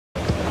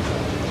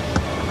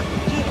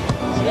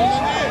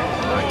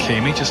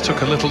Hakimi just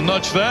took a little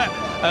nudge there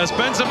as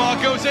Benzema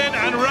goes in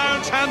and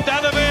round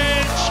Handanovic,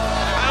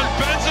 and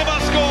Benzema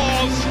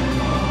scores.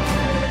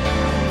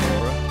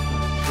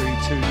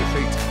 3-2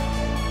 defeat.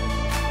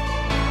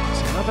 It's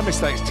another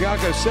mistake. It's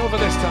Thiago Silva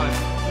this time.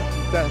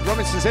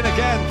 Robinson's in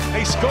again.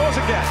 He scores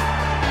again.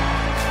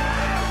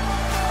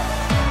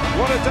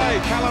 What a day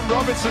Callum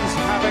Robinson's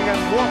having,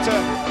 and what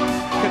a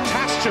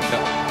catastrophe.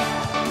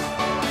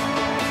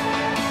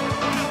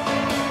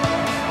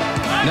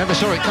 Never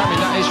saw it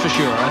coming, that is for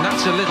sure, and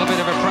that's a little bit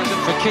of a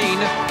present for Keane.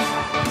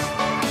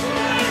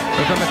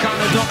 But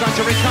Upamecano's not going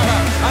to recover,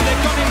 and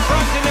they've gone in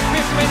front in the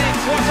 5th minute.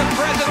 What a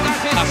present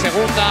that is! La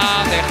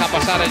segunda, deja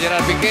pasar a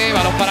Gerard Piqué,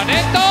 balón para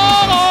Neto,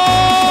 ¡gol!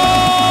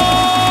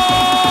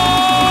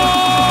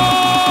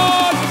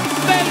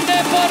 Del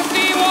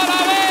Deportivo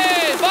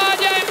Alavés,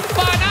 vaya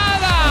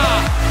empanada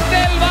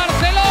del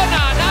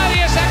Barcelona,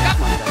 nadie saca.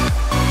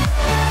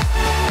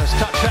 First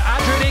touch for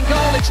Adrian in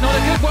goal, it's not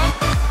a good one.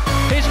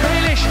 Here's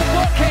Grealish,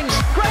 Watkins,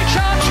 great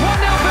chance,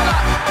 1-0 Villa.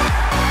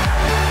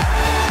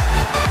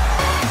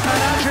 And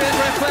Adrian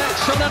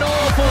reflects on an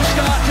awful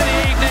start to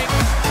the evening.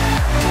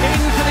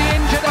 In for the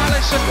injured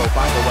Alisson. Go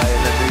back away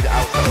and then move it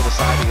out to the other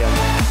side again.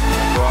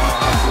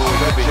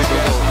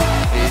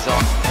 He's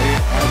on. He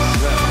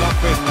has not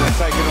been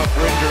taken off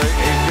for injury.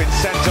 He's been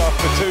sent off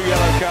for 2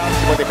 yellow cards.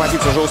 В этой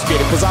позиции уже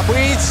успели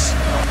позабыть.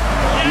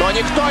 Но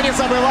никто не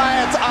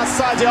забывает о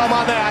Садио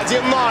Мане.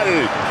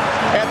 1-0.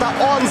 Это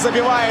он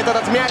забивает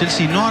этот мяч.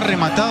 Chelsea no ha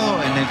rematado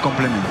en el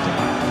complemento.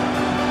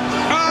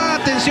 ¡Ah!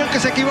 Atención que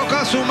se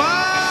equivoca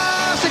Zuma.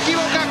 Se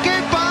equivoca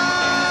Kepa.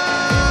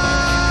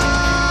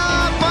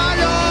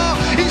 Palo.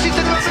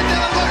 Insiste nuevamente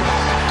al gol.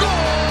 Goal.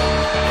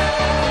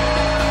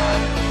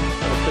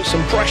 Put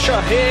some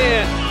pressure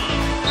here.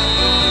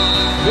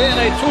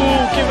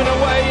 Veretout giving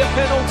away a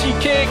penalty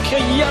kick, a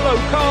yellow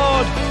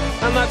card,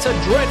 and that's a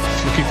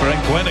dreadful. Looking for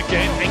Nguyen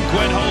again.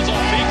 Nguyen holds on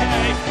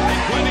PK.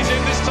 Nguyen is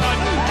in this time.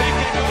 PK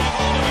got a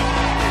hold of him.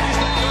 Is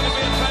that going to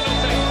be a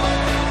penalty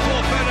for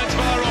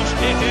Ferencváros?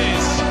 It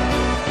is.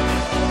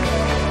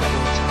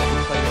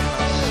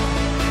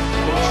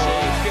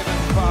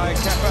 Given by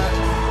Kepa.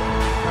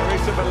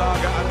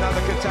 Arrizabalaga,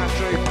 another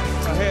catastrophe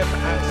for him,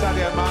 and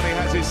Sadio Mane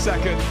has his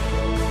second.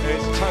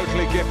 It's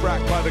totally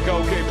gift-wrapped by the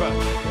goalkeeper.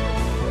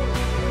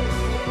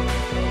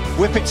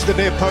 Whip it to the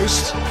near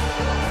post.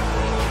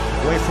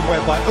 Away from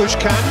where by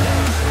Özcan.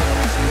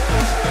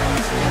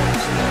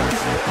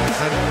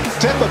 And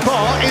Demba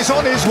Ba is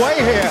on his way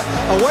here.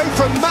 Away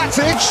from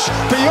Matic,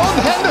 beyond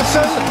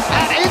Henderson,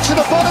 and into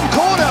the bottom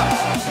corner.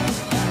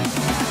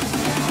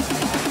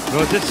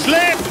 Was a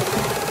slip.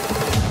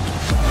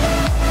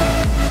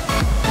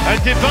 And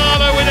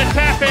Dybala with a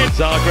tap-in.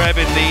 Zagreb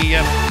in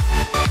the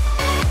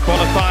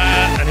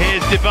qualifier, and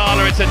here's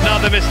Dybala. It's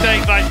another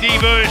mistake by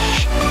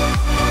Dibush.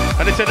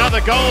 And it's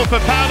another goal for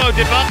Paulo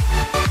Dybala.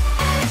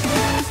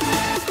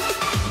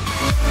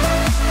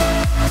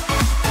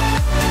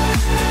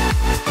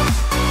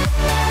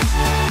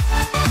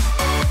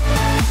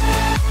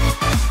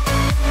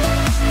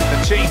 The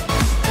team.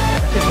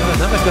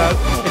 Another go.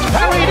 It's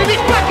parried and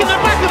it's back in the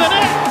back of the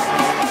net.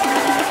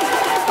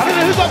 I don't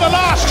know who got the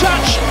last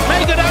touch.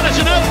 Made it out as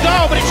an own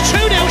goal, but it's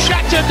 2-0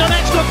 Shakhtar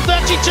Donetsk for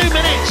 32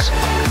 minutes.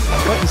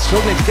 Quite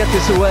struggling to get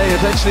this away.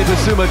 Eventually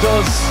Bissouma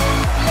does.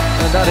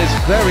 And that is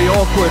very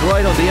awkward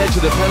right on the edge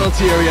of the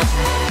penalty area.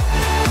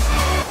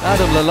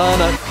 Adam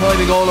Lallana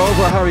climbing all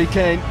over Harry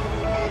Kane.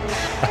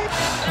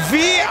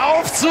 Wie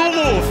auf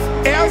Zuruf.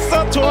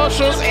 Erster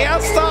Torschuss,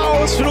 erster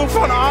Ausflug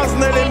von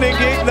Arsenal in den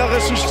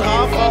gegnerischen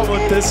Strafraum.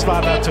 Und das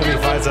war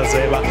natürlich, weiß er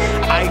selber,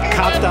 ein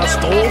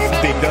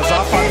Katastrophending. Das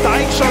sah Van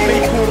Dijk schon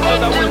nicht gut aus.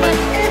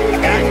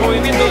 Gran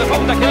movimiento de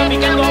falta que va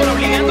picando ahora,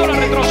 obligando a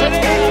retroceder.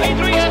 David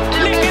Luiz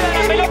le queda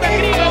la pelota a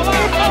Griego. Va a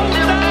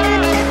falta.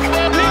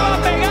 Le va a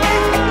pegar.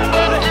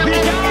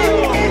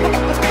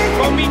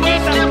 Con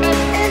Viñeta.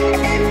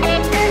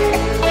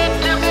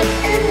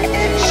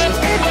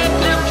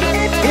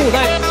 Oh,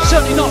 they've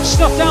certainly not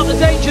snuffed out the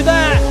danger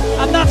there.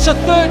 And that's a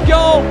 3rd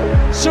goal.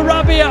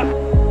 Sarabia.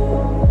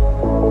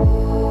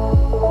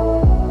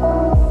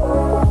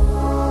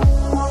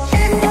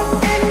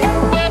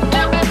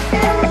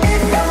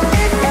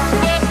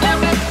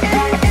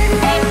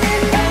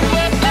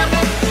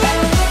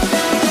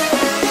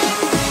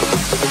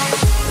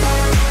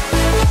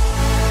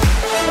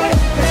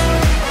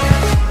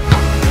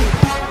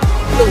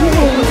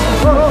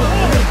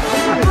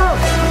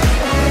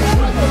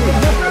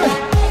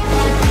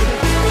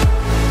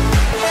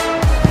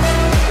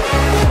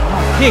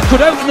 It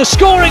could open the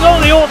scoring, all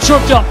they ought to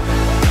have done.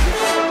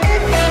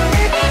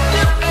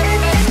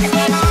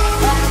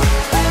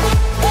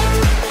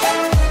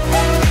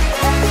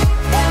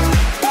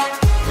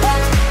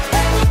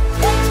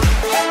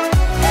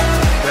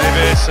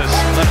 Davis has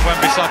left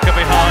Wan-Bissaka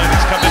behind.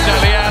 It's come to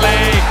Dele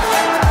Alli,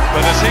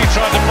 but as he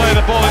tried to play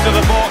the ball into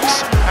the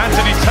box,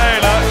 Anthony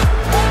Taylor.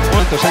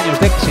 Tantos años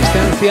de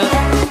existencia,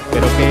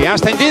 pero que ha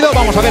extendido.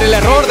 Vamos a ver el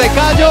error de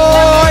Cayo.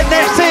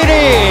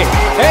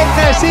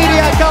 En-Nesyri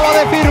acaba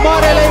de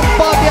firmar el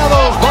empate a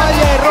 2.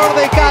 Vaya error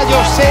de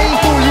Cayo, se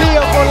hizo un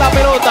lío con la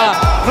pelota.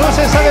 No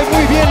se sabe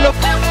muy bien lo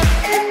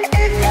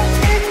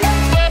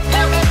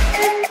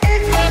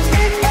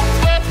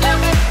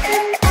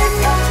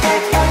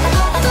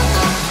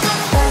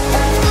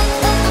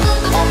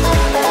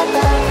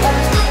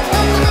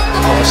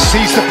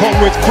seized upon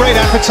with great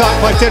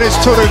appetite by Denis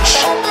Turuc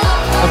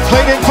and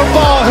played in for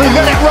Bar, who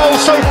let it roll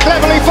so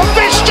cleverly for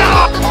Visca!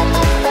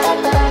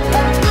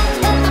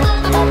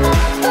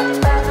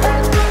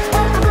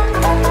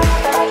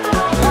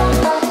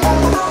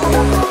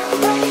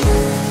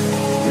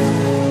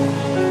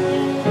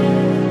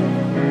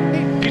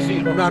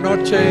 Una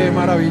noche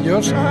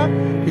maravillosa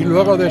y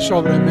luego de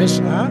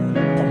sobremesa,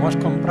 como has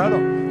comprado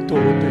tu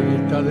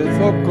botellita de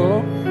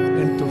zoco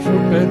en tu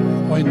súper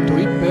o en tu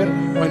hiper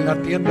o en la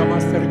tienda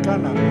más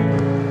cercana.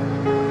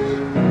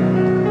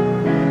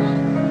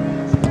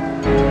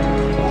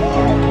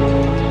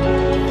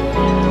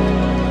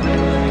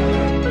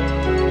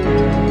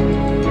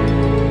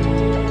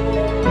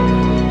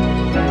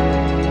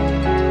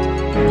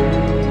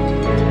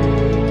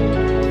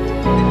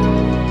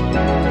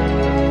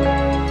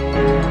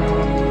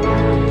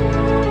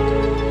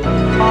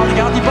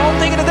 Gaat die bal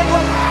tegen de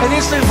deklat en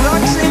is er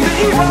Franks in de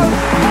rebound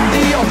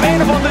die op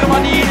een of andere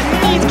manier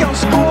niet kan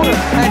scoren.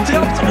 Hij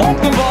trapt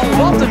op de bal,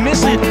 wat een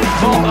misser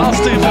van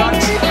Aster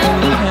Franks.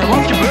 En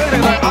wat gebeurt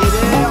er daar?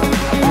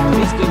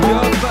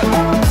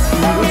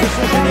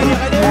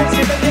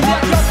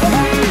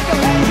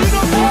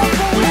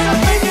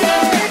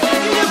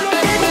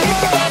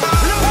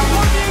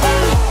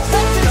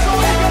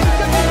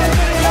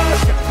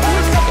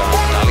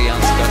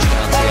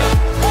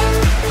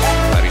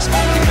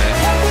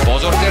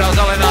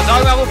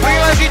 Zaujímavú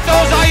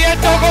príležitosť a je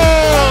to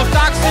gól!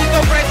 Tak si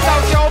to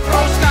predstavte,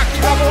 obrovská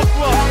chyba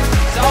Bosku.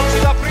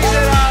 Zaučila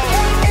prizeral.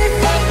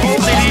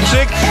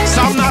 Zilíček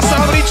sám na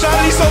sám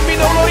Richarlison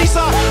minul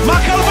Lorisa.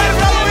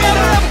 Macalberta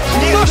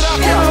nie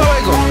trafia.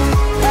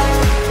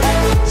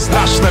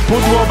 Straszne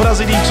pudło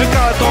Brazylijczyka,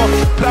 ale to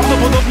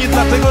prawdopodobnie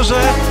dlatego, że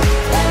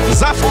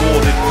zawsze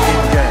młody.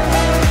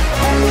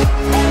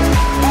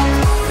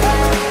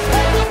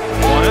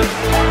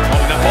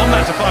 Holding up on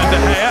there to find De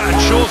Gea,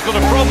 and Shaw's got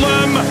a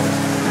problem.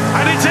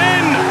 And it's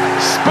in!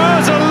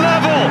 Spurs are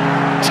level!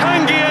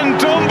 Tanguy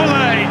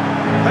Ndombele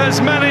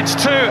has managed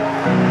to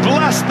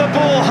blast the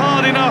ball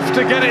hard enough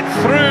to get it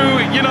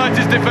through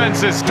United's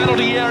defences.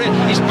 Penalty area,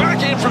 he's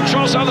back in from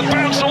Trossard, the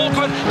bounce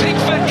awkward,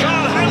 Pickford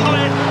can't handle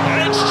it,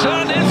 and it's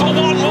turned in for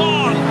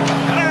 1-1.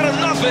 And out of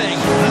nothing,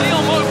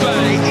 Neal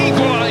Maupay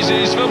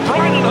equalises for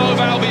Brighton & Hove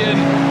Albion.